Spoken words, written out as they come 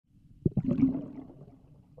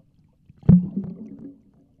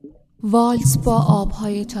والس با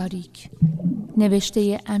آبهای تاریک،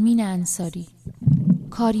 نوشته امین انصاری،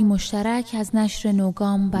 کاری مشترک از نشر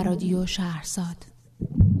نوگام و رادیو شهرزاد.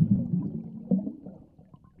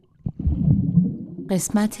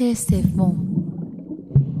 قسمت سوم.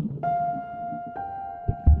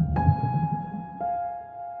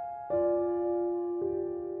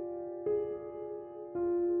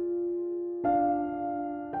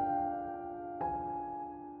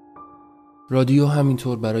 رادیو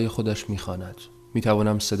همینطور برای خودش میخواند.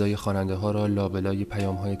 میتوانم صدای خواننده ها را لابلای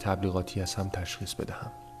پیام های تبلیغاتی از هم تشخیص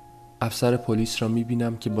بدهم. افسر پلیس را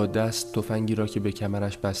میبینم که با دست تفنگی را که به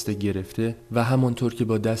کمرش بسته گرفته و همانطور که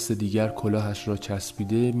با دست دیگر کلاهش را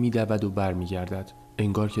چسبیده میدود و برمیگردد،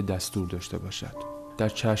 انگار که دستور داشته باشد. در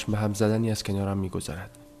چشم به هم زدنی از کنارم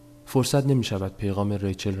میگذرد. فرصت نمیشود پیغام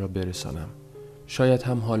ریچل را برسانم. شاید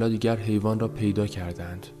هم حالا دیگر حیوان را پیدا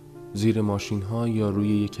کردند، زیر ماشین ها یا روی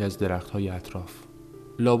یکی از درخت های اطراف.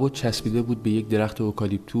 لابد چسبیده بود به یک درخت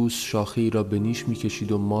اوکالیپتوس، شاخه‌ای را به نیش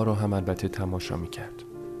می‌کشید و ما را هم البته تماشا می‌کرد.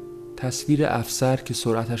 تصویر افسر که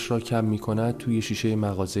سرعتش را کم می‌کند توی شیشه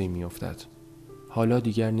مغازه‌ای می‌افتد. حالا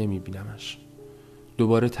دیگر نمی‌بینمش.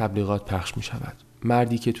 دوباره تبلیغات پخش می‌شود.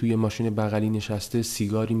 مردی که توی ماشین بغلی نشسته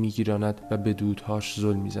سیگاری می‌گیراند و به دودهاش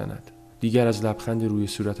زل می‌زند. دیگر از لبخند روی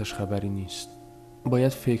صورتش خبری نیست.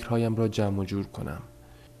 باید فکرهایم را جمع و جور کنم.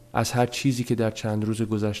 از هر چیزی که در چند روز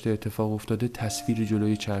گذشته اتفاق افتاده تصویری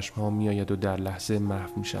جلوی چشم‌ها میآید و در لحظه محو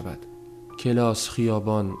می‌شود. کلاس،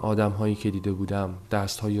 خیابان، آدم‌هایی که دیده بودم،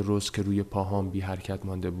 دست‌های رز که روی پاهام بی حرکت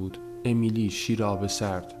مانده بود، امیلی، شیر آب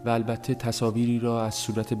سرد و البته تصاویری را از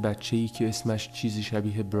صورت بچه‌ای که اسمش چیزی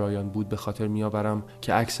شبیه برایان بود به خاطر میآورم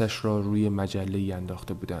که عکسش را روی مجله‌ای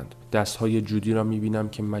انداخته بودند. دست‌های جودی را می‌بینم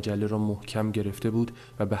که مجله را محکم گرفته بود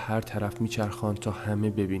و به هر طرف می‌چرخاند تا همه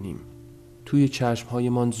ببینیم. توی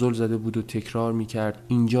چشم‌هایمان زل زده بود و تکرار می‌کرد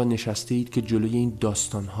اینجا نشسته اید که جلوی این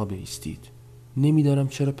داستان‌ها بایستید. نمی‌دانم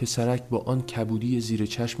چرا پسرک با آن کبودی زیر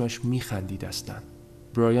چشمش می‌خندید اصلاً.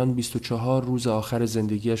 برایان 24 روز آخر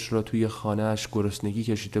زندگیش را توی خانه‌اش گرسنگی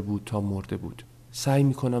کشیده بود تا مرده بود. سعی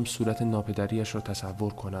می‌کنم صورت ناپدریش را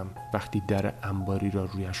تصور کنم وقتی در انباری را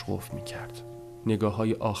رویش قفل می‌کرد.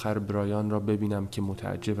 نگاه‌های آخر برایان را ببینم که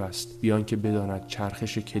متعجب است، بیان که بداند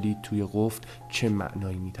چرخش کلید توی قفل چه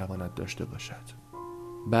معنایی میتواند داشته باشد.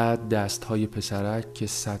 بعد دست‌های پسرک که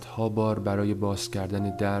صدها بار برای باز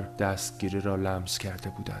کردن در دستگیره را لمس کرده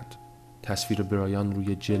بودند. تصویر برایان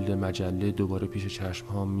روی جلد مجله دوباره پیش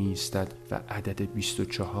چشم‌ها می‌ایستد و عدد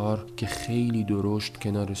 24 که خیلی درشت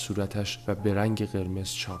کنار صورتش و به رنگ قرمز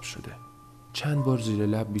چاپ شده. چند بار زیر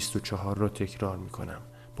لب 24 را تکرار می‌کنم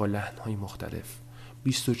با لحن‌های مختلف.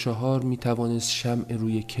 24 میتوانست شمع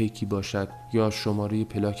روی کیکی باشد یا شماره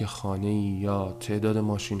پلاک خانه‌ای یا تعداد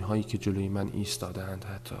ماشین‌هایی که جلوی من ایستاده‌اند،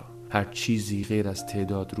 حتی هر چیزی غیر از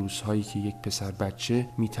تعداد روزهایی که یک پسر بچه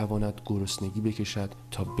میتواند گرسنگی بکشد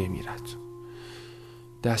تا بمیرد.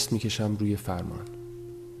 دست میکشم روی فرمان.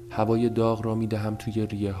 هوای داغ را میدهم توی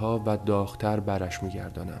ریه ها و داغتر برش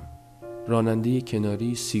میگردانم. راننده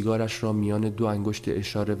کناری سیگارش را میان دو انگشت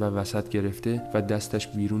اشاره و وسط گرفته و دستش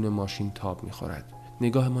بیرون ماشین تاب میخورد.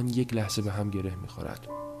 نگاهمان یک لحظه به هم گره میخورد.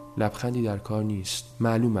 لبخندی در کار نیست.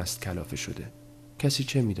 معلوم است کلافه شده. کسی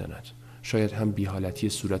چه میداند؟ شاید هم بی‌حالتی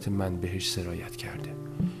صورت من بهش سرایت کرده.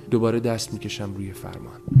 دوباره دست میکشم روی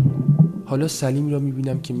فرمان. حالا سلیم را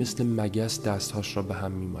میبینم که مثل مگس دستهاش را به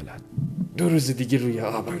هم میمالد. 2 روز دیگه روی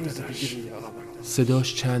آبم داداش.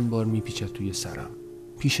 صداش چند بار میپیچد توی سرم.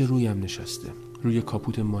 پیش رویم نشسته، روی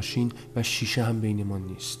کاپوت ماشین و شیشه هم بینمان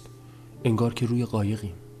نیست. انگار که روی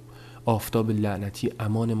قایقیم. آفتاب لعنتی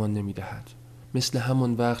امانمان نمیدهد. مثل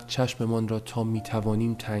همان وقت چشممان را تا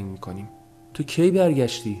میتوانیم تنگ میکنیم. تو کی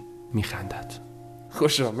برگشتی؟ میخندد.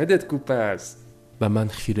 خوش آمدت کوپس. و من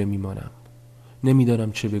خیره میمانم.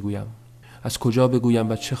 نمیدانم چه بگویم. از کجا بگویم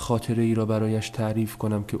و چه خاطره ای را برایش تعریف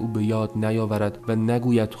کنم که او به یاد نیاورد و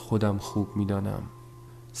نگوید خودم خوب میدانم.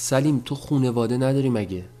 سلیم، تو خونواده نداری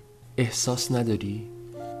مگه؟ احساس نداری؟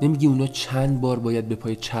 نمیگی اونا چند بار باید به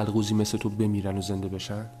پای چلغوزی مثل تو بمیرن و زنده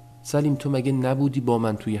بشن؟ سلیم، تو مگه نبودی با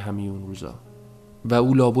من توی همه اون روزا؟ و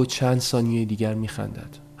او لابد چند ثانیه دیگر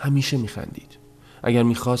میخندد. همیشه میخندید. اگر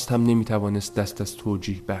میخواست هم نمیتوانست دست از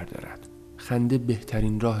توجیه بردارد. خنده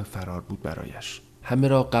بهترین راه فرار بود برایش. همه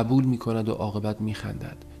را قبول میکند و عاقبت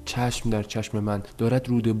میخندد. چشم در چشم من دارد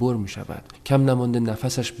روده بر میشود. کم نمانده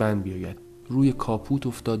نفسش بند بیاید. روی کاپوت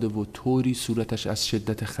افتاده و طوری صورتش از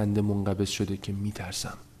شدت خنده منقبض شده که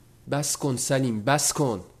میترسم. بس کن سلیم، بس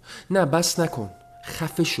کن. نه بس نکن.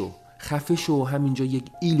 خفه شو و همینجا یک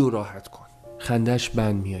ایلو راحت کن. خندش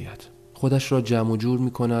بند میآید. خودش را جمع و جور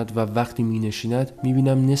میکند و وقتی مینشیند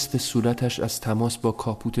میبینم نصف صورتش از تماس با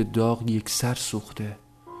کاپوت داغ یک سر سوخته.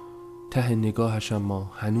 ته نگاهش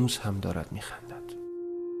اما هنوز هم دارد میخندد.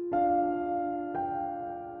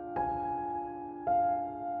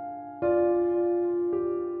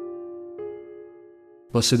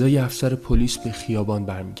 با صدای افسر پلیس به خیابان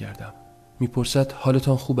برمیگردم. میپرسد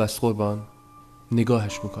حالتان خوب است قربان؟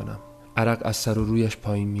 نگاهش میکنم. عرق از سر و رویش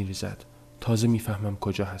پایین میریزد. تازه میفهمم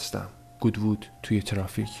کجا هستم. گودوود، توی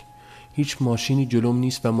ترافیک. هیچ ماشینی جلوم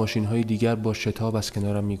نیست و ماشین‌های دیگر با شتاب از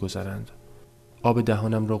کنارم میگذرند. آب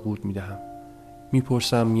دهانم را قورت میدهم.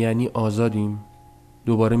 میپرسم یعنی آزادیم؟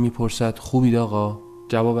 دوباره میپرسد خوبید آقا؟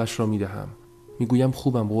 جوابش را میدهم. میگویم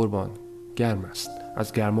خوبم قربان. گرم است.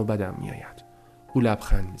 از گرما بدم میآید. او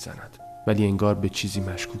لبخند میزند ولی انگار به چیزی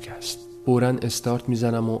مشکوک است. فوراً استارت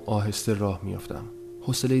میزنم و آهسته راه میافتم.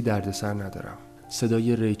 حوصله دردسر ندارم.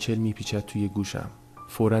 صدای ریچل میپیچد توی گوشم.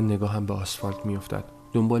 فوراً نگاهم به آسفالت میافتد.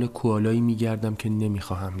 دنبال کوالایی میگردم که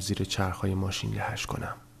نمیخواهم زیر چرخهای ماشین لهش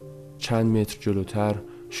کنم. چند متر جلوتر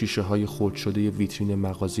شیشه های خرد شده ویترین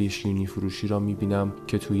مغازه شیرینی فروشی را میبینم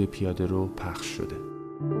که توی پیاده رو پخش شده.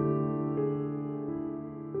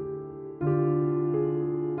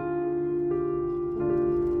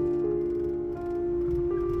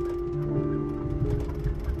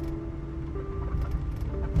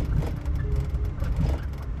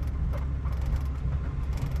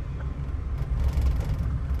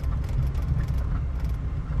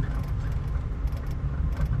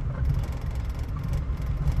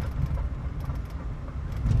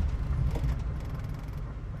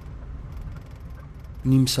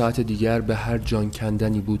 نیم ساعت دیگر به هر جان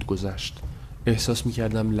کندنی بود گذشت. احساس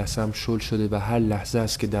می‌کردم لثه‌ام شل شده و هر لحظه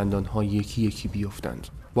است که دندان‌ها یکی یکی بیفتند.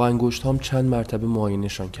 با انگشت‌هام چند مرتبه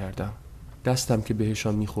معاینه‌شان کردم. دستم که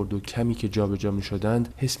بهشان می‌خورد و کمی که جابجا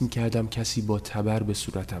می‌شدند حس می‌کردم کسی با تبر به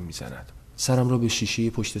صورتم می‌زند. سرم را به شیشه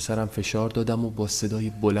پشت سرم فشار دادم و با صدای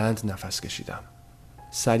بلند نفس کشیدم.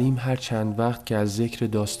 سلیم هر چند وقت که از ذکر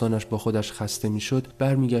داستانش با خودش خسته میشد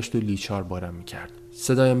برمیگشت و لیچار بارم میکرد.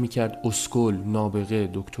 صدایم میکرد اسکول، نابغه،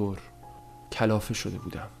 دکتر. کلافه شده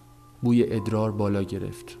بودم. بوی ادرار بالا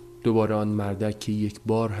گرفت. دوباره آن مردک که یک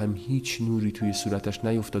بار هم هیچ نوری توی صورتش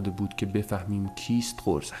نیفتاده بود که بفهمیم کیست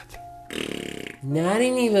غر زد.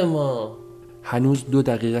 نرینی به ما. هنوز 2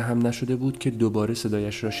 دقیقه هم نشده بود که دوباره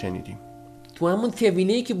صدایش را شنیدیم. تو همون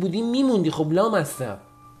کویله‌ای که بودیم میموندی. خب لامصب.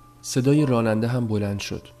 صدای راننده هم بلند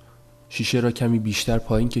شد. شیشه را کمی بیشتر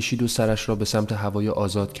پایین کشید و سرش را به سمت هوای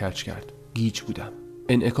آزاد کج کرد. گیج بودم.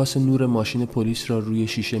 انعکاس نور ماشین پلیس را روی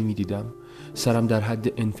شیشه می دیدم. سرم در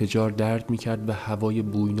حد انفجار درد می کرد و هوای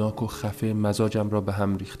بویناک و خفه مزاجم را به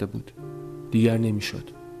هم ریخته بود. دیگر نمی شد.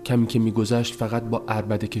 کمی که می گذشت فقط با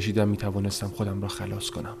عربده کشیدن می توانستم خودم را خلاص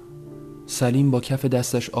کنم. سلیم با کف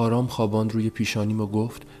دستش آرام خواباند روی پیشانیم و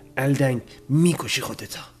گفت الدنگ میکشی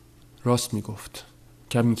خودتا. راست می گفت.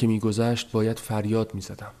 کمی که می گذشت باید فریاد می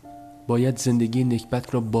زدم. باید زندگی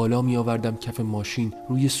نکبت را بالا می آوردم کف ماشین،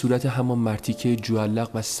 روی صورت همان مرتیکه جوالق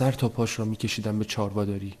و سر تا پاش را می کشیدم به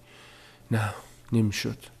چارواداری. نه، نمی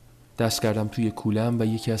شد. دست کردم توی کولم و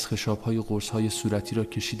یکی از خشاب‌های قرص‌های صورتی را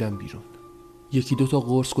کشیدم بیرون. 1-2 تا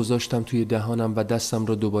قرص گذاشتم توی دهانم و دستم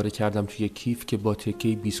را دوباره کردم توی کیف که با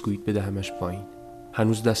تکه بیسکویت بدهمش پایین.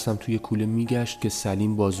 هنوز دستم توی کوله میگشت که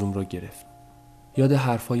سلیم بازوم را گرفت. یاد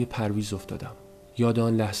حرفای پرویز افتادم. یاد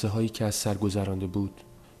آن لحظه هایی که از سر گذرانده بود.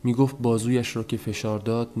 میگفت بازویش را که فشار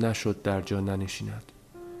داد نشد در جا ننشیند.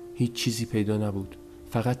 هیچ چیزی پیدا نبود.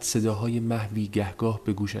 فقط صداهای محوی گهگاه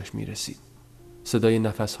به گوشش میرسید. صدای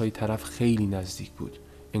نفسهای طرف خیلی نزدیک بود.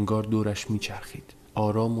 انگار دورش میچرخید.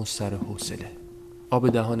 آرام و سر حوصله. آب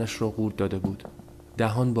دهانش را قورت داده بود.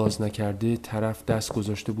 دهان باز نکرده طرف دست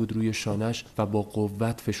گذاشته بود روی شانش و با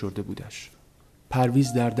قوت فشرده بودش.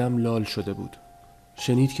 پرویز در دم لال شده بود.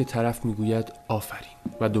 شنید که طرف میگوید آفرین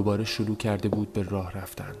و دوباره شروع کرده بود به راه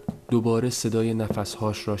رفتن. دوباره صدای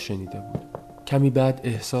نفسهاش را شنیده بود. کمی بعد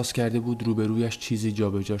احساس کرده بود روبرویش چیزی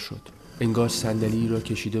جابجا شد. انگار صندلی را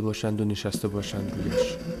کشیده باشند و نشسته باشند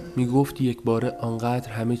رویش. میگفت یک باره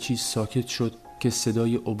آنقدر همه چیز ساکت شد که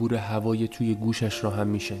صدای عبور هوای توی گوشش را هم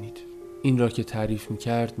میشنید. این را که تعریف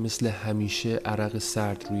میکرد مثل همیشه عرق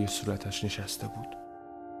سرد روی صورتش نشسته بود.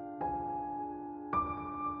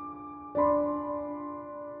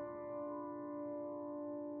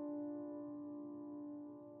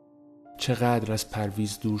 چقدر از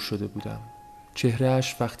پرویز دور شده بودم.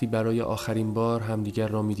 چهرهش وقتی برای آخرین بار همدیگر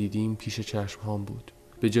را می‌دیدیم پیش چشمهام بود.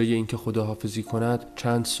 به جای اینکه خداحافظی کند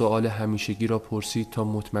چند سوال همیشگی را پرسید تا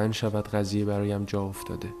مطمئن شود قضیه برایم جا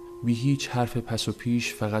افتاده. بی هیچ حرف پس و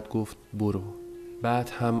پیش فقط گفت برو. بعد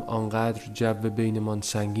هم آنقدر جو بینمان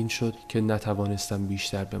سنگین شد که نتوانستم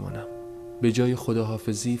بیشتر بمانم. به جای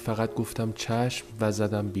خداحافظی فقط گفتم چشم و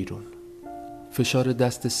زدم بیرون. فشار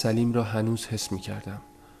دست سلیم را هنوز حس می‌کردم.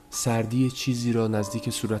 سردی چیزی را نزدیک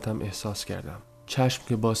صورتم احساس کردم. چشم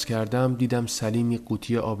که باز کردم دیدم سلیم یک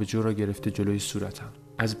قوطی آبجو را گرفته جلوی صورتم.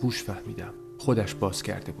 از بوش فهمیدم خودش باز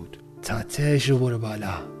کرده بود. تا تهش رو برو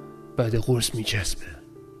بالا، بعد قرص میچسبه.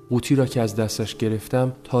 قوطی را که از دستش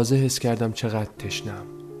گرفتم تازه حس کردم چقدر تشنم.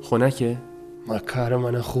 خنکه؟ ما کار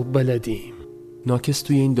من خوب بلدیم. ناکس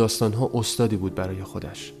توی این داستان‌ها استادی بود برای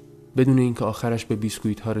خودش. بدون اینکه آخرش به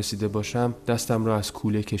بیسکویت‌ها رسیده باشم دستم را از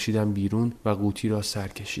کوله کشیدم بیرون و قوطی را سر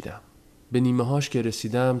کشیدم. به نیمه هاش که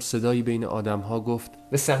رسیدم صدایی بین آدم‌ها گفت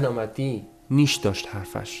به صحنه آمدی؟ نیش داشت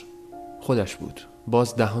حرفش. خودش بود.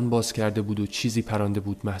 باز دهان باز کرده بود و چیزی پرانده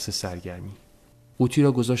بود محض سرگرمی. قوطی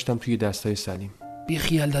را گذاشتم توی دستای سلیم. بی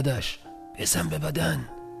خیال داداش، بزن به بدن.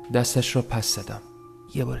 دستش را پس زدم.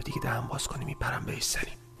 یه بار دیگه دهان باز کنی میپرم بهش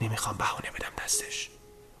سلیم. نمیخوام بهونه بدم دستش.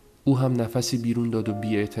 او هم نفسی بیرون داد و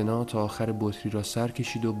بی‌اعتنا تا آخر بطری را سر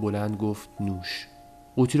کشید و بلند گفت نوش.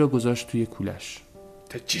 قوطی را گذاشت توی کولش.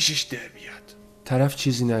 تا چشش در بیاد. طرف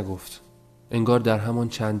چیزی نگفت. انگار در همان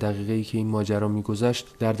چند دقیقه‌ای که این ماجرا می‌گذشت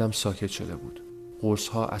دردم ساکت شده بود.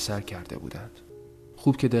 قرص‌ها اثر کرده بودند.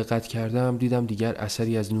 خوب که دقت کردم دیدم دیگر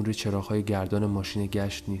اثری از نور چراغ‌های گردان ماشین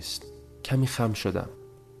گشت نیست. کمی خم شدم.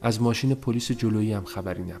 از ماشین پلیس جلویی هم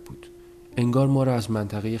خبری نبود. انگار ما را از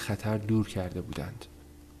منطقه خطر دور کرده بودند.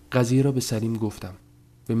 قضیه را به سلیم گفتم.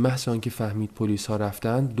 به محض آنکه فهمید پلیس‌ها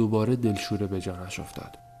رفتند دوباره دلشوره به جانش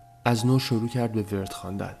افتاد. از نو شروع کرد به ورد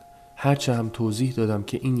خواندن. هرچه هم توضیح دادم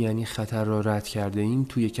که این یعنی خطر را رد کرده ایم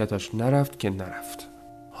توی کتاش نرفت که نرفت.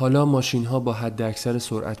 حالا ماشین‌ها با حد اکثر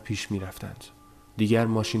سرعت پیش می‌رفتند. دیگر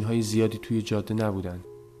ماشین‌های زیادی توی جاده نبودند.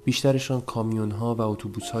 بیشترشان کامیون‌ها و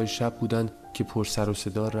اتوبوس‌های شب بودند که پر سر و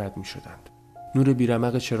صدا رد می‌شدند. نور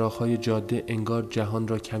بیرمق چراغ‌های جاده انگار جهان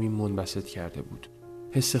را کمی منبسط کرده بود.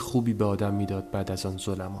 حس خوبی به آدم میداد بعد از آن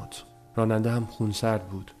ظلمات. راننده هم خونسرد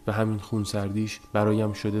بود و همین خونسردیش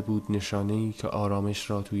برایم شده بود نشانه‌ای که آرامش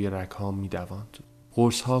را توی رگ‌هام می‌دواند.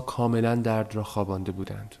 قرص‌ها کاملاً درد را خوابانده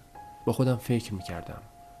بودند. با خودم فکر می‌کردم.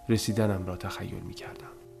 رسیدنم را تخیل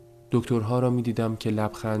می‌کردم. دکترها را می‌دیدم که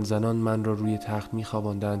لبخند زنان من را روی تخت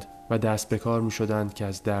می‌خواباندند و دست به کار می‌شدند که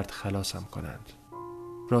از درد خلاصم کنند.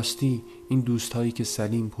 راستی این دوستایی که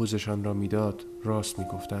سلیم پوزشان را می‌داد راست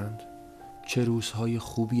می‌گفتند. چه روزهای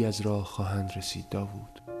خوبی از راه خواهند رسید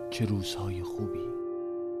داوود، چه روزهای خوبی.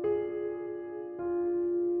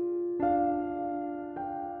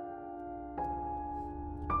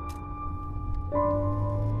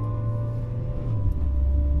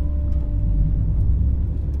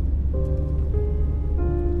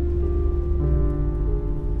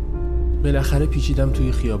 بالاخره پیچیدم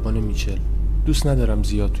توی خیابان میچل. دوست ندارم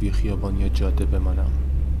زیاد توی خیابان یا جاده بمانم.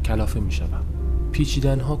 کلافه میشوم.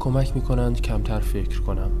 پیچیدن‌ها کمک می‌کنند کمتر فکر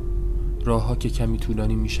کنم. راه‌ها که کمی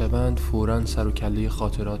طولانی می‌شوند فوراً سر و کله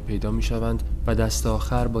خاطرات پیدا می‌شوند و دست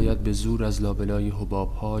آخر باید به زور از لابلای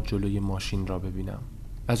حباب‌ها جلوی ماشین را ببینم.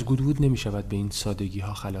 از گودود نمی‌شود به این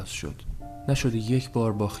سادگی‌ها خلاص شد. نشده یک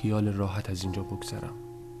بار با خیال راحت از اینجا بگذرم.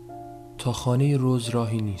 تا خانه روز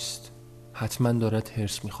راهی نیست. حتماً دارد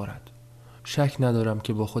هرس می‌خورد. شک ندارم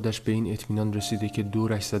که با خودش به این اطمینان رسیده که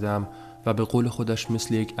دورش زدم و به قول خودش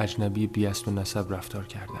مثل یک اجنبی بی‌اصل و نسب رفتار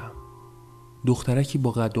کردم. دخترکی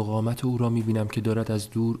با قد و قامت او را می‌بینم که دارد از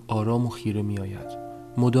دور آرام و خیره می‌آید.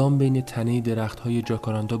 مدام بین تنه درخت‌های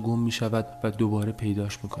جاکاراندا گم می‌شود و دوباره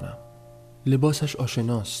پیداش می‌کنم. لباسش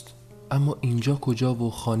آشناست، اما اینجا کجا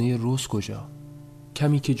و خانه روز کجا؟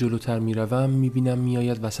 کمی که جلوتر می‌روم می‌بینم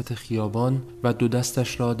می‌آید وسط خیابان و دو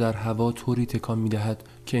دستش را در هوا طوری تکان می‌دهد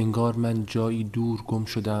که انگار من جایی دور گم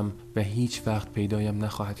شدم و هیچ وقت پیدایم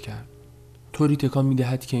نخواهد کرد. طوری تکان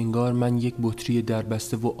می‌دهد که انگار من یک بطری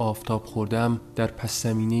دربسته و آفتاب خوردم در پس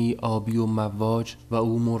زمینه آبی و مواج و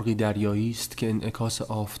او مرغی دریایی است که انعکاس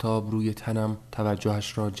آفتاب روی تنم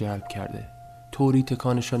توجهش را جلب کرده. طوری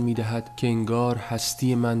تکانشان می‌دهد که انگار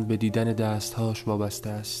هستی من به دیدن دستهاش وابسته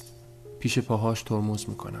است. پیش پاهاش ترمز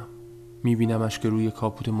می‌کنم. می‌بینمش که روی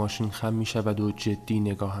کاپوت ماشین خم می‌شود و جدی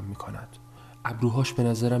نگاهم می‌کند. ابروهاش به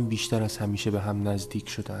نظرم بیشتر از همیشه به هم نزدیک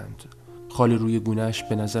شدند. خال روی گونه‌اش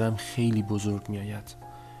به نظرم خیلی بزرگ می‌آید.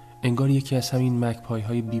 انگار یکی از همین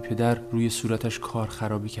مک‌پای‌های بی پدر روی صورتش کار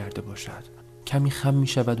خرابی کرده باشد. کمی خم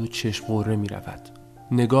می‌شود و چشم قره می‌رود.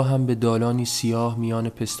 نگاهم به دالانی سیاه میان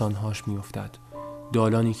پستانهاش می‌افتد.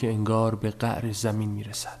 دالانی که انگار به قعر زمین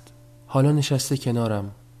می‌رسد. حالا نشسته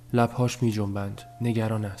کنارم. لب‌هاش می‌جنبند.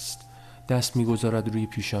 نگران است. دست می‌گذارد روی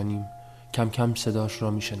پیشانیم. کم کم صداش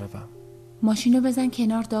را می‌شنوم. ماشینو بزن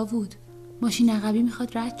کنار داوود. ماشین عقبی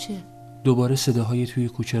میخواد رد شه. دوباره صداهای توی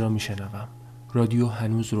کوچه را میشنوم. رادیو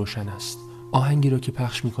هنوز روشن است. آهنگی را که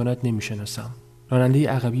پخش میکند نمیشناسم. راننده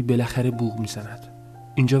عقبی بالاخره بوق میزند.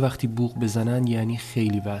 اینجا وقتی بوق بزنن یعنی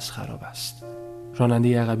خیلی وضع خراب است.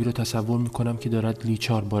 راننده عقبی رو تصور میکنم که دارد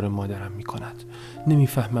لیچار بار مادرم میکند.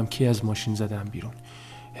 نمیفهمم کی از ماشین زدم بیرون.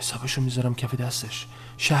 حسابشو میذارم کف دستش.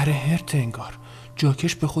 شهر هرت انگار.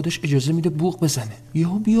 جاکش به خودش اجازه میده بوق بزنه.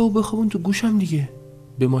 یهو بیا و بخوابون تو گوشم دیگه.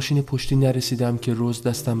 به ماشین پشتی نرسیدم که روز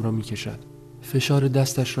دستم را میکشد. فشار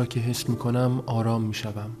دستش را که حس میکنم آرام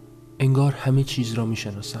میشوم. انگار همه چیز را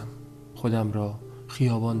میشناسم. خودم را،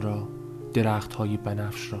 خیابان را، درخت‌های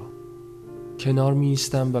بنفش را. کنار می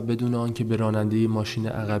ایستم و بدون آنکه به راننده ماشین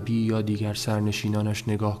عقبی یا دیگر سرنشینانش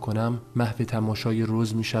نگاه کنم محو تماشای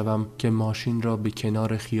روز می شوم که ماشین را به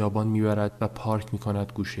کنار خیابان می برد و پارک می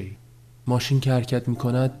کند گوشه‌ای. ماشین که حرکت می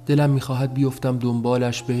کند دلم می خواهد بیفتم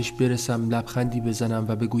دنبالش، بهش برسم، لبخندی بزنم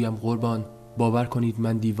و بگویم قربان باور کنید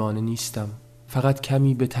من دیوانه نیستم، فقط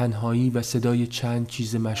کمی به تنهایی و صدای چند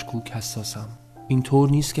چیز مشکوک حساسم. این طور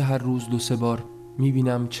نیست که هر روز 2-3 بار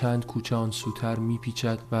میبینم چند کوچه آن سوتر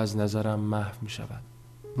میپیچد و از نظرم محو میشود.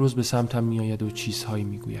 روز به سمتم میآید و چیزهایی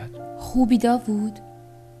میگوید. خوبی داوود؟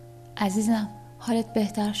 عزیزم حالت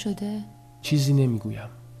بهتر شده؟ چیزی نمیگویم.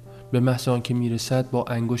 به محض آنکه میرسد با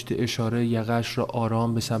انگشت اشاره یقه‌اش را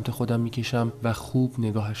آرام به سمت خودم میکشم و خوب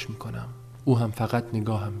نگاهش میکنم. او هم فقط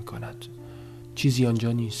نگاهم میکند. چیزی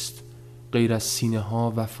آنجا نیست غیر از سینه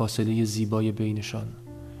ها و فاصله زیبای بینشان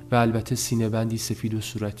و البته سینه بندی سفید و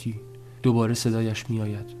صورتی. دوباره صدایش می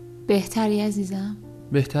آید. بهتری عزیزم؟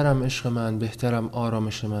 بهترم عشق من، بهترم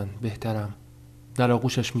آرامش من، بهترم. در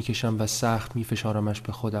آغوشش می کشم و سخت می فشارمش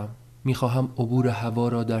به خودم. می خواهم عبور هوا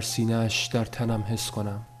را در سینه‌اش در تنم حس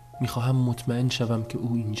کنم. می خواهم مطمئن شوم که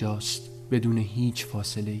او اینجاست بدون هیچ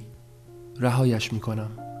فاصله‌ای. رهایش می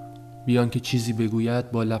کنم. بیان که چیزی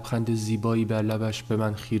بگوید با لبخند زیبایی بر لبش به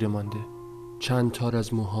من خیره مانده. چند تار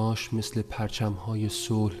از موهاش مثل پرچم‌های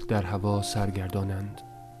صلح در هوا سرگردانند.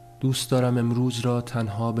 دوست دارم امروز را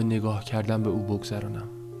تنها به نگاه کردن به او بگذرانم.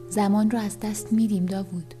 زمان رو از دست میدیم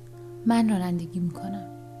داوود. من رانندگی میکنم.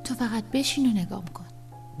 تو فقط بشین و نگاه کن.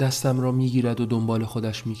 دستم را میگیرد و دنبال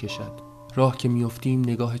خودش میکشد. راه که میافتیم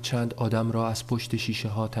نگاه چند آدم را از پشت شیشه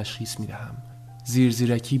ها تشخیص میدهم.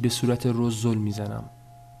 زیرزیرکی به صورت روز زل میزنم.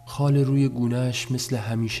 خال روی گونه‌اش مثل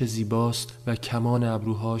همیشه زیباست و کمان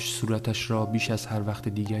ابروهاش صورتش را بیش از هر وقت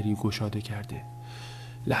دیگری گشاده کرده.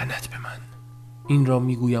 لعنت به من. این را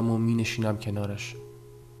میگویم و مینشینم کنارش.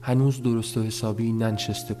 هنوز درست و حسابی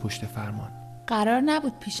ننشسته پشت فرمان. قرار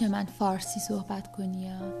نبود پیش من فارسی صحبت کنی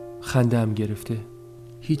یا؟ خنده‌ام گرفته.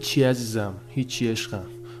 هیچی عزیزم، هیچی عشقم.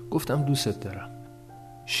 گفتم دوست دارم.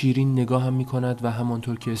 شیرین نگاهم میکند و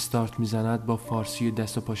همانطور که استارت میزند با فارسی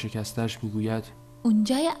دست و پا شکسته‌اش میگوید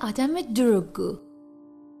اونجای آدم دروغگو.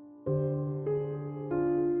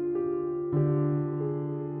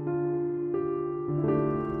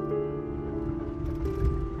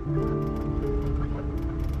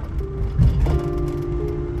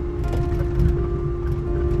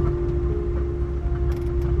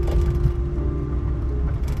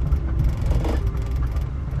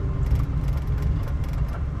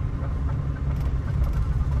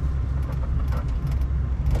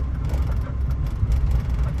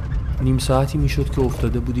 نیم ساعتی میشد که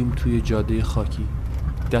افتاده بودیم توی جاده خاکی.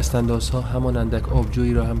 دستاندازها همان اندک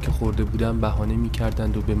آبجویی را هم که خورده بودم بهانه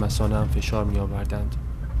می‌کردند و به مثانه‌ام فشار می‌آوردند.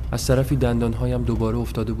 از طرفی دندانهایم دوباره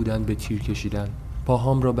افتاده بودند به تیر کشیدن.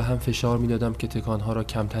 پاهام را به هم فشار می‌دادم که تکانها را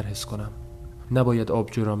کمتر حس کنم. نباید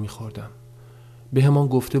آبجو را می‌خوردم. بهمان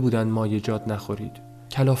گفته بودند مایعات نخورید.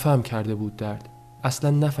 کلافه هم کرده بود درد.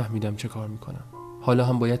 اصلا نفهمیدم چه کار می‌کنم. حالا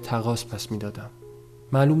هم باید تقاص پس می‌دادم.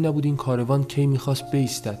 معلوم نبود این کاروان کی می‌خواست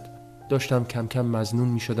بایستد. داشتم کم کم مظنون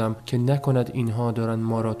می شدم که نکند اینها دارن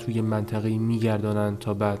ما را توی منطقه‌ای می گردانند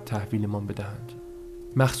تا بعد تحویلمان بدهند.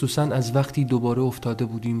 مخصوصاً از وقتی دوباره افتاده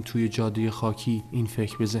بودیم توی جاده خاکی این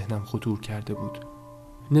فکر به ذهنم خطور کرده بود.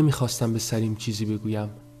 نمیخواستم به سلیم چیزی بگویم.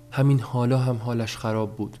 همین حالا هم حالش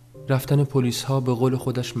خراب بود. رفتن پلیس ها به قول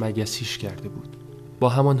خودش مگسیش کرده بود. با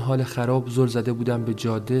همان حال خراب زل زده بودم به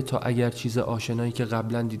جاده تا اگر چیز آشنایی که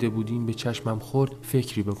قبلا دیده بودیم به چشمم خورد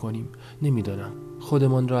فکری بکنیم. نمیدانم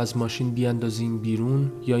خودمان را از ماشین بیاندازیم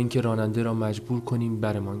بیرون یا اینکه راننده را مجبور کنیم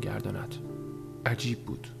برمان گرداند. عجیب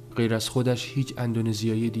بود. غیر از خودش هیچ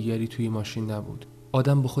اندونزیایی دیگری توی ماشین نبود.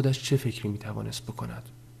 آدم با خودش چه فکری میتوانست بکند؟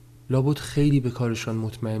 لابد خیلی به کارشان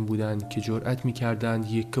مطمئن بودند که جرأت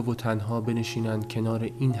میکردند یکه و تنها بنشینند کنار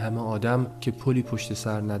این همه آدم که پلی پشت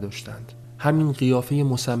سر نداشتند. همین قیافه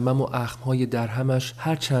مصمم و اخمهای درهمش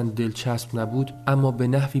هرچند دلچسب نبود اما به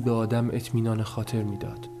نحوی به آدم اطمینان خاطر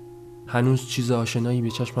میداد. هنوز چیز آشنایی به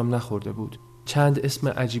چشمم نخورده بود. چند اسم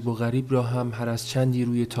عجیب و غریب را هم هر از چندی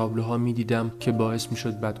روی تابلوها می دیدم که باعث می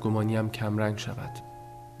شد بدگمانیم کمرنگ شود.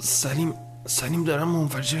 سلیم دارم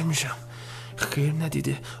منفجر میشم. خیر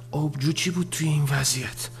ندیده آبجو چی بود توی این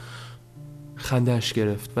وضعیت؟ خنده‌اش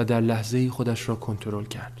گرفت و در لحظه‌ای خودش را کنترل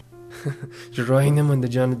کرد. راهی نمانده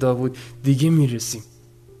جان داوود، دیگه میرسیم.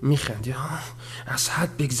 میخندی ها؟ از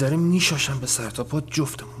حد بگذره میشاشم به سر تا پا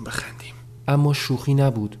جفتمون بخندیم. اما شوخی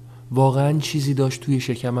نبود. واقعا چیزی داشت توی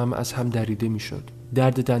شکمم از هم دریده میشد.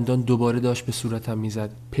 درد دندان دوباره داشت به صورتم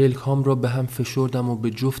میزد. پلکام را به هم فشردم و به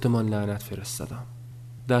جفتمان لعنت فرستادم.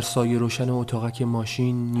 در سایه روشن اتاقک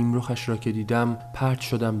ماشین نیمرخش را که دیدم پرت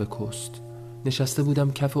شدم به کست. نشسته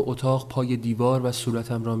بودم کف اتاق پای دیوار و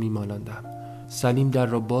صورتم را میمالاندم. سلیم در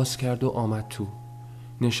را باز کرد و آمد تو.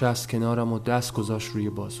 نشست کنارم و دست گذاشت روی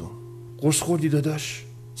بازوم. قرص خوردی داداش؟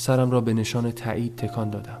 سرم را به نشان تایید تکان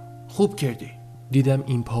دادم. خوب کردی. دیدم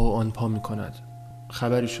این پا و آن پا می کند.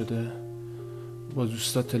 خبری شده؟ با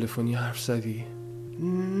دوستات تلفنی حرف زدی؟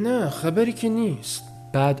 نه خبری که نیست.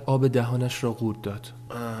 بعد آب دهانش را قورت داد.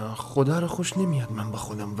 خدا را خوش نمیاد من با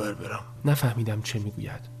خودم ور برم. نفهمیدم چه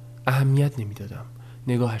میگوید. اهمیت نمیدادم.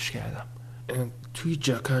 نگاهش کردم. توی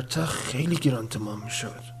جاکارتا خیلی گران تمام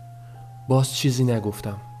میشد. باز چیزی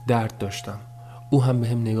نگفتم. درد داشتم. او هم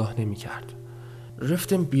بهم نگاه نمیکرد.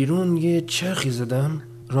 رفتم بیرون یه چرخی زدم.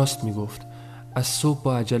 راست میگفت. از صبح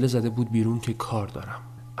با عجله زده بود بیرون که کار دارم.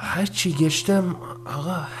 هرچی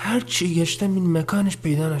گشتم این مکانش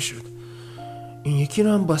پیدا نشد. این یکی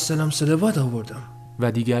رو هم با سلام صلوات آوردم.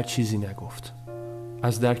 و دیگر چیزی نگفت.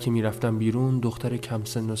 از در که میرفتم بیرون دختر کم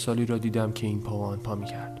سن و سالی را دیدم که این پا و آن پا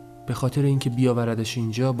میکرد. به خاطر اینکه بیاوردش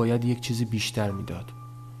اینجا باید یک چیزی بیشتر میداد.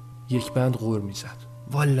 یک بند غر میزد.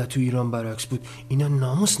 والا تو ایران برعکس بود. اینا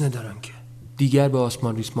ناموس ندارن که. دیگر به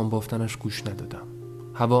آسمان ریسمان بافتنش گوش ندادم.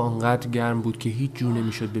 هوا انقدر گرم بود که هیچ جور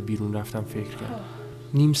نمیشد به بیرون رفتم فکر کرد.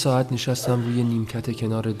 نیم ساعت نشستم روی نیمکت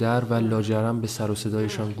کنار در و لاجرم به سر و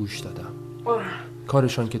صدایشان گوش دادم.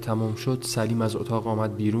 کارشان که تمام شد سلیم از اتاق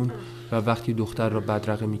آمد بیرون و وقتی دختر را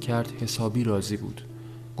بدرقه می کرد حسابی راضی بود.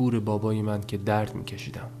 گور بابای من که درد می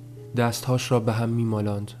کشیدم. دستهاش را به هم می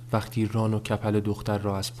مالاند وقتی ران و کپل دختر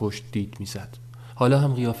را از پشت دید می زد. حالا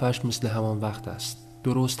هم قیافش مثل همان وقت است.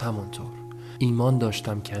 درست همانطور. ایمان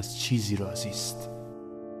داشتم که از چیزی راضی است.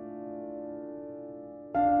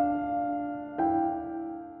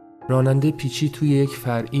 راننده پیچی توی یک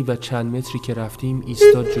فرعی و چند متری که رفتیم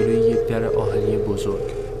ایستاد جلوی یک در آهنی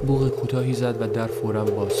بزرگ. بوق کوتاهی زد و در فوراً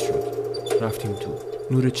باز شد. رفتیم تو.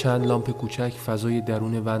 نور چند لامپ کوچک فضای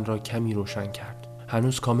درون ون را کمی روشن کرد.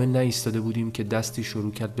 هنوز کامل نایستاده بودیم که دستی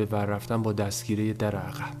شروع کرد به ور رفتن با دستگیره در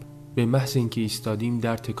عقب. به محض اینکه ایستادیم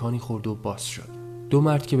در تکانی خورد و باز شد. دو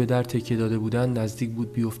مرد که به در تکیه داده بودند نزدیک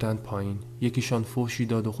بود بیفتند پایین. یکیشان فحشی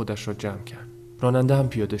داد و خودش را جمع کرد. راننده هم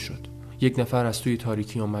پیاده شد. یک نفر از توی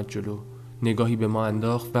تاریکی آمد جلو. نگاهی به ما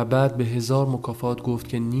انداخت و بعد به 1000 مکافات گفت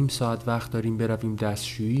که نیم ساعت وقت داریم برویم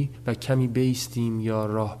دستشویی و کمی بایستیم یا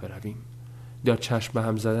راه برویم. در چشم به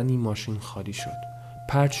هم زدن این ماشین خالی شد.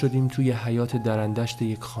 پرت شدیم توی حیاط درندشت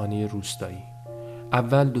یک خانه روستایی.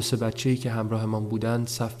 اول 2-3 بچه‌ای که همراهمان بودند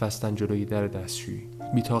صف بستن جلوی در دستشویی.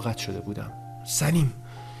 بی‌طاقت شده بودم. سلیم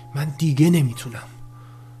من دیگه نمیتونم.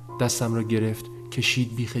 دستم را گرفت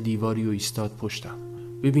کشید بیخ دیواری و ایستاد پشتم.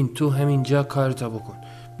 ببین تو همینجا کارتا بکن.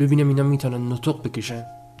 ببینم اینا میتونن نطق بکشن.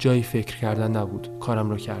 جایی فکر کردن نبود. کارم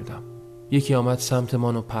را کردم. یکی آمد سمت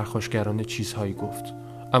من و پرخاشگرانه چیزهایی گفت.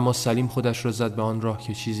 اما سلیم خودش را زد به آن راه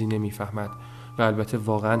که چیزی نمیفهمد و البته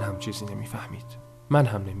واقعا هم چیزی نمیفهمید. من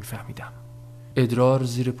هم نمیفهمیدم. ادرار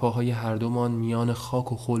زیر پاهای هر دومان میان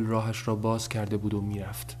خاک و خل راهش را باز کرده بود و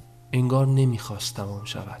میرفت. انگار نمیخواست تمام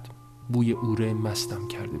شود. بوی اوره مستم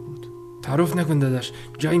کرده بود. تعارف نکن داداش،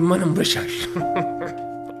 جای منم بشش.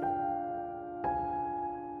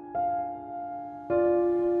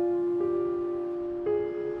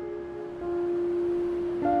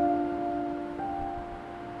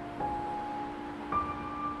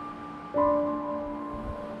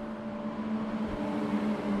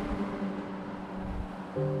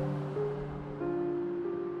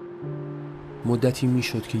 مدتی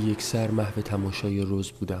میشد که یک سر محو تماشای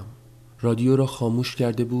روز بودم. رادیو را خاموش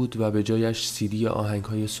کرده بود و به جایش سیدی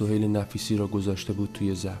آهنگ‌های سهیل نفیسی را گذاشته بود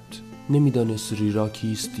توی ضبط. نمیدانست ریرا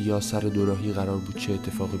کیست یا سر دوراهی قرار بود چه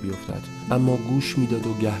اتفاقی بیفتد، اما گوش میداد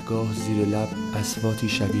و گهگاه زیر لب اصواتی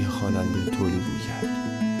شبیه خواننده تولید میکرد.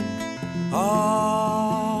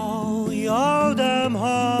 یادم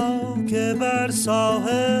ها که بر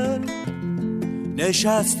ساحل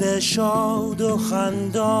نشسته شاد و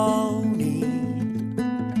خندانی،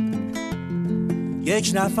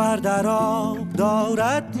 یک نفر در آب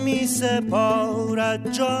دارد می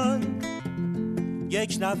سپارد جان،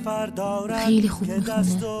 یک نفر دارد خیلی خوب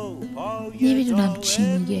میخونه. نمیدونم چی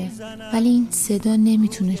میگه ولی این صدا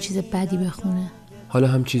نمیتونه چیز بدی بخونه. حالا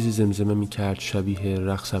هم چیزی زمزمه میکرد شبیه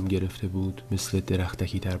رقصم گرفته بود، مثل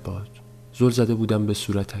درختکی در باد. زل زده بودم به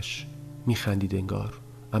صورتش. میخندید انگار،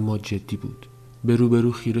 اما جدی بود. به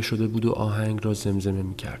روبرو خیره شده بود و آهنگ را زمزمه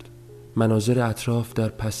می کرد. مناظر اطراف در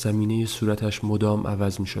پس زمینه صورتش مدام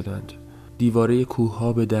عوض می شدند. دیواره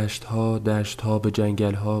کوه‌ها به دشت‌ها، دشت‌ها به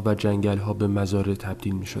جنگل‌ها و جنگل‌ها به مزارع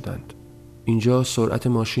تبدیل می شدند. اینجا سرعت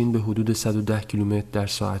ماشین به حدود 110 کیلومتر در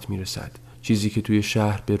ساعت می رسد. چیزی که توی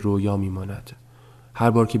شهر به رویا می ماند.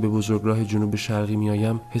 هر بار که به بزرگراه جنوب شرقی می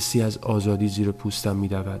آیم حسی از آزادی زیر پوستم می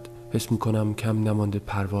دود. حس می کنم کم نمانده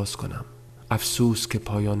پرواز کنم. افسوس که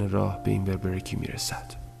پایان راه به این بربرکی می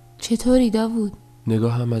رسد. چطوری داوود؟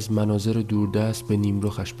 نگاهم از مناظر دوردست به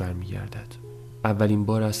نیمرخش برمیگردد. اولین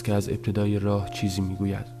بار است که از ابتدای راه چیزی می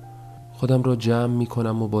گوید. خودم را جمع می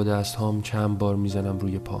کنم و با دستهام چند بار می زنم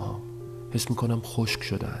روی پاهام. حس می کنم خشک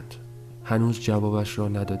شدند. هنوز جوابش را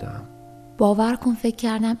ندادم. باور کن فکر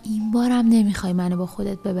کردم این بارم نمیخوای منو با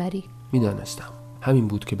خودت ببری. میدانستم همین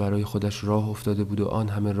بود که برای خودش راه افتاده بود و آن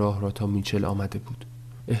همه راه را تا میچل آمده بود.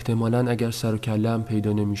 احتمالاً اگر سر و کله‌ام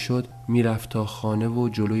پیدا نمیشد میرفت تا خانه و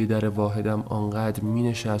جلوی در واحدم آنقدر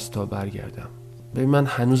مینشست تا برگردم. ببین من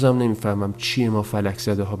هنوزم نمیفهمم چیه ما فلک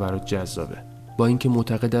زده ها برات جذابه. با اینکه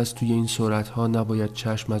معتقد است توی این سرعت ها نباید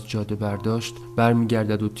چشم از جاده برداشت،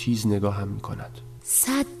 برمیگردد و تیز نگاهم میکند.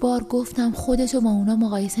 100 بار گفتم خودتو با اونا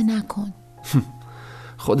مقایسه نکن.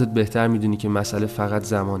 خودت بهتر میدونی که مسئله فقط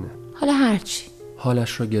زمانه. حالا هرچی.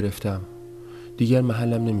 حالش را گرفتم. دیگر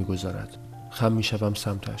محلم نمیگذارد. خم میشوم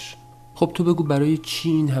سمتش. خب تو بگو برای چی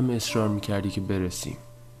این همه اصرار میکردی که برسیم؟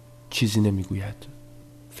 چیزی نمیگوید.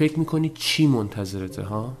 فکر میکنی چی منتظرته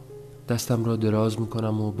ها؟ دستم را دراز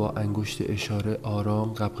میکنم و با انگشت اشاره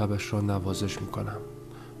آرام قبقبش را نوازش میکنم.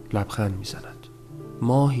 لبخند میزند.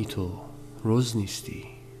 ماهی تو، روز نیستی.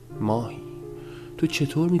 ماهی تو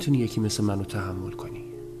چطور میتونی یکی مثل منو تحمل کنی؟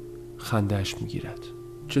 خنده‌اش میگیرد.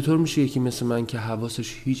 چطور میشه یکی مثل من که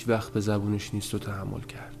حواسش هیچ وقت به زبونش نیست و تحمل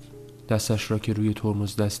کرد؟ دستش را که روی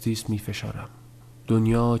ترمز دستی است میفشارم.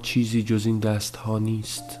 دنیا چیزی جز این دست ها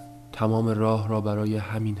نیست. تمام راه را برای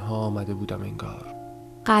همین ها آمده بودم انگار.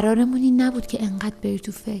 قرارمون این نبود که انقدر بری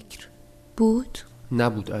تو فکر. بود؟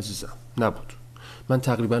 نبود عزیزم، نبود. من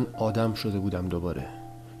تقریبا آدم شده بودم دوباره.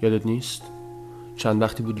 یادت نیست؟ چند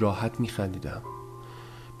وقتی بود راحت میخندیدم.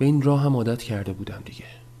 به این راه هم عادت کرده بودم دیگه.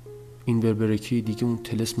 این بربرکی دیگه اون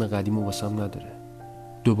طلسم قدیم و واسم نداره.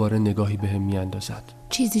 دوباره نگاهی بهم میاندازد.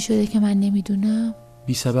 چیزی شده که من نمیدونم؟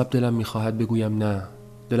 بی سبب دلم میخواهد بگویم نه.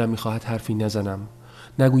 دلم میخواهد حرفی نزنم.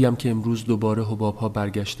 نگویم که امروز دوباره حباب‌ها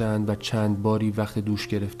برگشتند و چند باری وقت دوش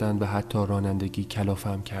گرفتند و حتی رانندگی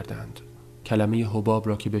کلافه‌ام کردند. کلمه حباب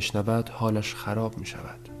را که بشنود حالش خراب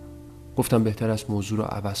میشود. گفتم بهتر است موضوع را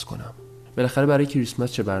عوض کنم. بالاخره برای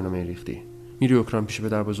کریسمس چه برنامه ریختی؟ میری اوکراین پیش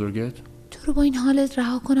پدر بزرگت؟ تو رو با این حالت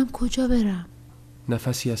رها کنم کجا برم؟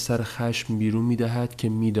 نفسی از سر خشم بیرون میدهد که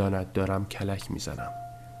میداند دارم کلک میزنم.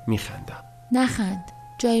 میخندم. نخند.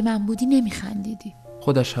 جای من بودی نمیخندیدی.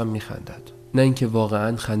 خودش هم میخندد. نه اینکه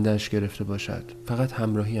واقعا خنده‌اش گرفته باشد، فقط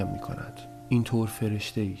همراهی هم میکند. اینطور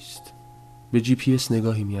فرشته است. به GPS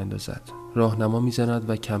نگاهی میاندازد. راهنما میزند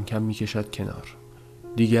و کم کم میکشد کنار.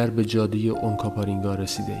 دیگر به جاده اونکاپارینگا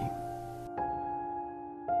رسیده ایم.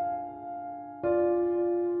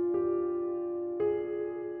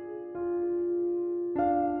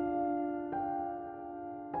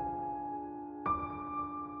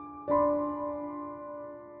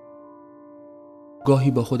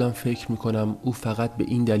 گاهی با خودم فکر میکنم او فقط به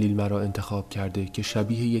این دلیل مرا انتخاب کرده که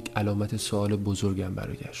شبیه یک علامت سوال بزرگم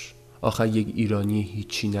برایش. آخر یک ایرانی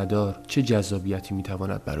هیچی ندار چه جذابیتی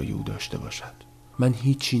میتواند برای او داشته باشد؟ من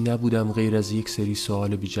هیچی نبودم غیر از یک سری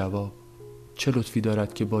سوال بی جواب. چه لطفی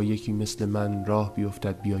دارد که با یکی مثل من راه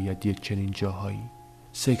بیفتد بیاید یک چنین جاهایی؟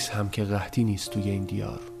 سکس هم که قحطی نیست توی این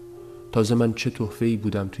دیار. تازه من چه تحفه‌ای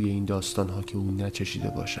بودم توی این داستانها که او نچشیده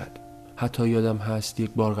باشد. حتی یادم هست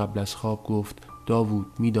یک بار قبل از خواب گفت داوود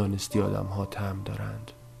میدانستی آدم ها طعم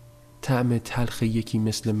دارند. طعم تلخ یکی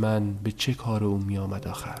مثل من به چه کار او می آمد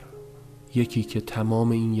آخر؟ یکی که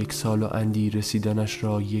تمام این 1 سال و اندی رسیدنش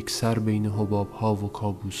را یک سر بین حباب ها و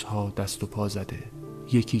کابوس ها دست و پا زده.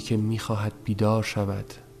 یکی که می خواهد بیدار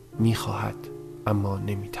شود. می خواهد اما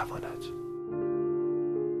نمی تواند.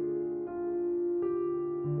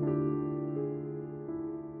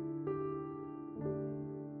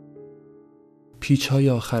 پیچ های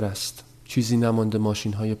آخر است. چیزی نمانده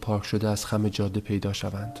ماشین های پارک شده از خم جاده پیدا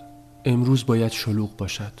شوند. امروز باید شلوغ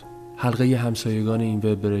باشد. حلقه همسایگان این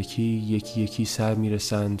بربرکی یکی یکی سر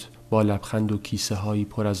میرسند با لبخند و کیسه هایی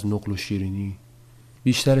پر از نقل و شیرینی.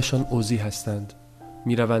 بیشترشان عضوی هستند.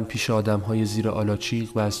 میروند پیش آدم های زیر آلاچیق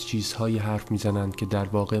و از چیزهایی حرف میزنند که در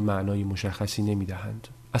واقع معنای مشخصی نمیدهند.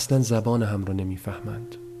 اصلا زبان هم را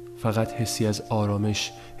نمیفهمند. فقط حسی از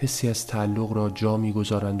آرامش، حسی از تعلق را جا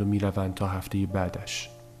میگذارند و میروند تا هفته بعدش.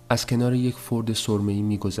 از کنار یک فورد سرمه‌ای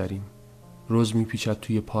میگذریم. روز میپیچد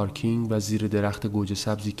توی پارکینگ و زیر درخت گوجه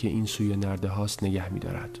سبزی که این سوی نرده هاست نگه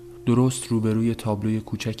میدارد. درست روبروی تابلوی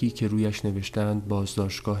کوچکی که رویش نوشتند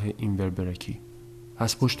بازداشتگاه اینوربرکی.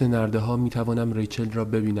 از پشت نرده ها میتوانم ریچل را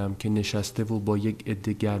ببینم که نشسته و با یک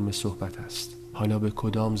عده گرم صحبت است. حالا به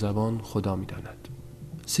کدام زبان خدا میداند.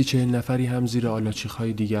 30-40 نفری هم زیر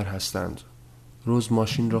آلاچیخ‌های دیگر هستند. روز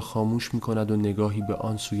ماشین را خاموش می‌کند و نگاهی به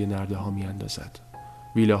آن سوی نرده ها می‌اندازد.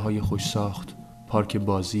 ویلاهای خوش ساخت، پارک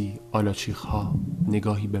بازی، آلاچیخ‌ها،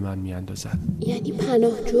 نگاهی به من می‌اندازد. یعنی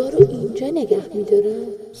پناهجوها رو اینجا نگه می‌دارن؟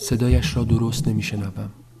 صدایش را درست نمی‌شنوم.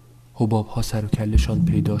 حباب‌ها سر و کلشان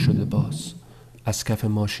پیدا شده باز. از کف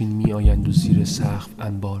ماشین می‌آیند و زیر سقف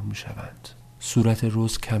انبار می‌شوند. صورت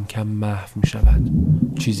روز کم کم محو می‌شود.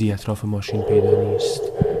 چیزی اطراف ماشین پیدا نیست.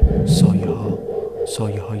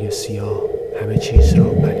 سایه های سیاه همه چیز را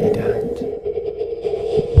بلعیدند.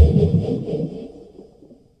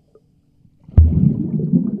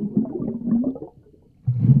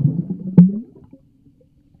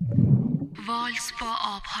 والس با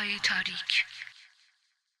آبهای تاریک.